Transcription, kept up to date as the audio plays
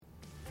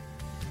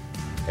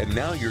And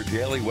now your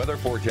daily weather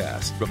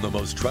forecast from the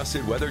most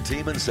trusted weather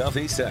team in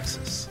Southeast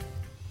Texas.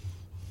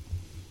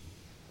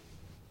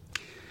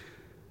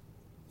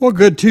 Well,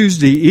 good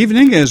Tuesday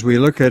evening as we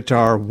look at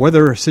our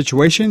weather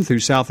situation through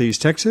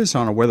Southeast Texas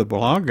on our weather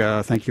blog.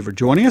 Thank you for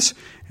joining us,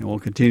 and we'll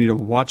continue to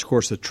watch, of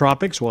course, the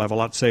tropics. We'll have a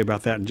lot to say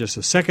about that in just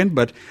a second.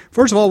 But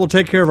first of all, we'll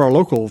take care of our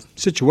local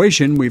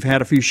situation. We've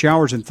had a few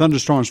showers and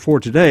thunderstorms for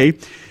today,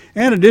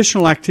 and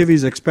additional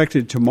activities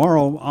expected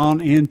tomorrow on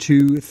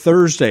into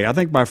Thursday. I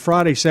think by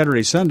Friday,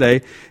 Saturday,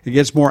 Sunday, it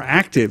gets more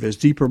active as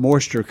deeper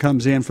moisture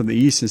comes in from the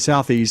east and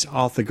southeast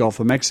off the Gulf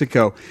of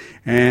Mexico.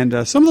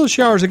 And some of those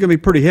showers are going to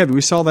be pretty heavy.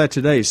 We saw that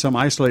today. Some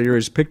isolated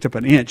areas picked up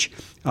an inch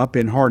up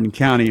in Hardin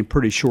County in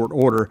pretty short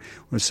order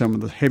with some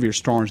of the heavier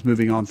storms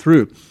moving on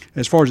through.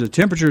 As far as the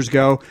temperatures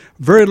go,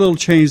 very little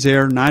change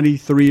there,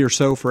 93 or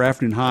so for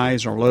afternoon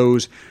highs or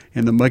lows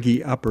in the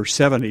muggy upper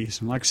 70s.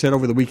 And like I said,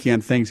 over the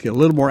weekend, things get a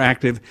little more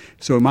active,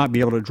 so we might be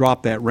able to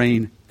drop that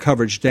rain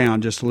coverage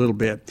down just a little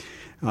bit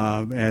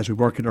as we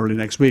work it early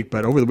next week.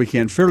 But over the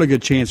weekend, fairly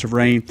good chance of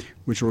rain,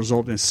 which will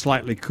result in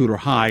slightly cooler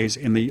highs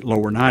in the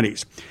lower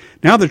 90s.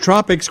 Now the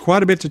tropics,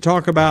 quite a bit to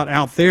talk about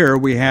out there.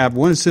 We have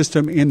one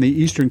system in the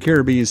eastern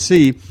Caribbean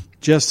Sea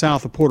just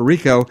south of Puerto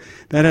Rico.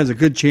 That has a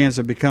good chance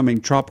of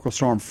becoming Tropical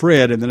Storm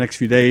Fred in the next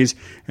few days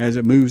as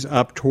it moves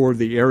up toward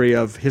the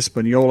area of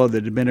Hispaniola,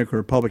 the Dominican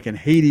Republic, and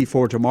Haiti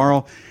for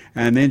tomorrow,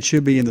 and then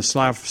should be in the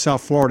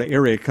South Florida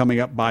area coming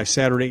up by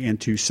Saturday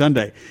into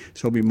Sunday.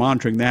 So we'll be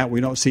monitoring that.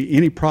 We don't see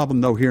any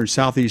problem, though, here in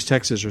southeast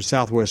Texas or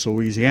southwest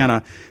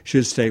Louisiana.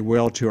 Should stay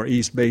well to our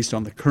east based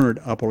on the current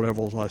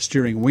upper-level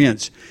steering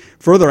winds.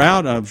 Further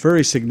out, a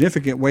very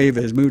significant wave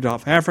has moved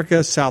off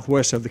Africa,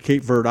 southwest of the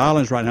Cape Verde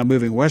Islands, right now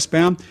moving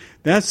westbound.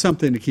 That's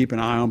something to keep an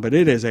eye on, but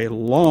it is a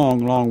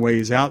long, long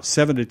ways out,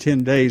 7 to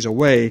 10 days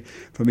away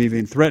from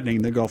even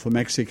threatening the Gulf of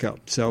Mexico.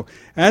 So,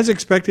 as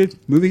expected,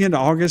 moving into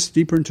August,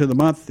 deeper into the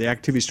month, the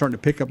activity is starting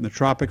to pick up in the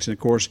tropics, and of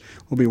course,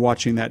 we'll be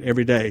watching that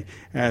every day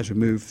as we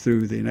move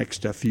through the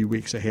next few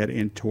weeks ahead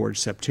in towards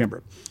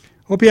September.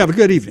 Hope you have a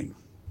good evening.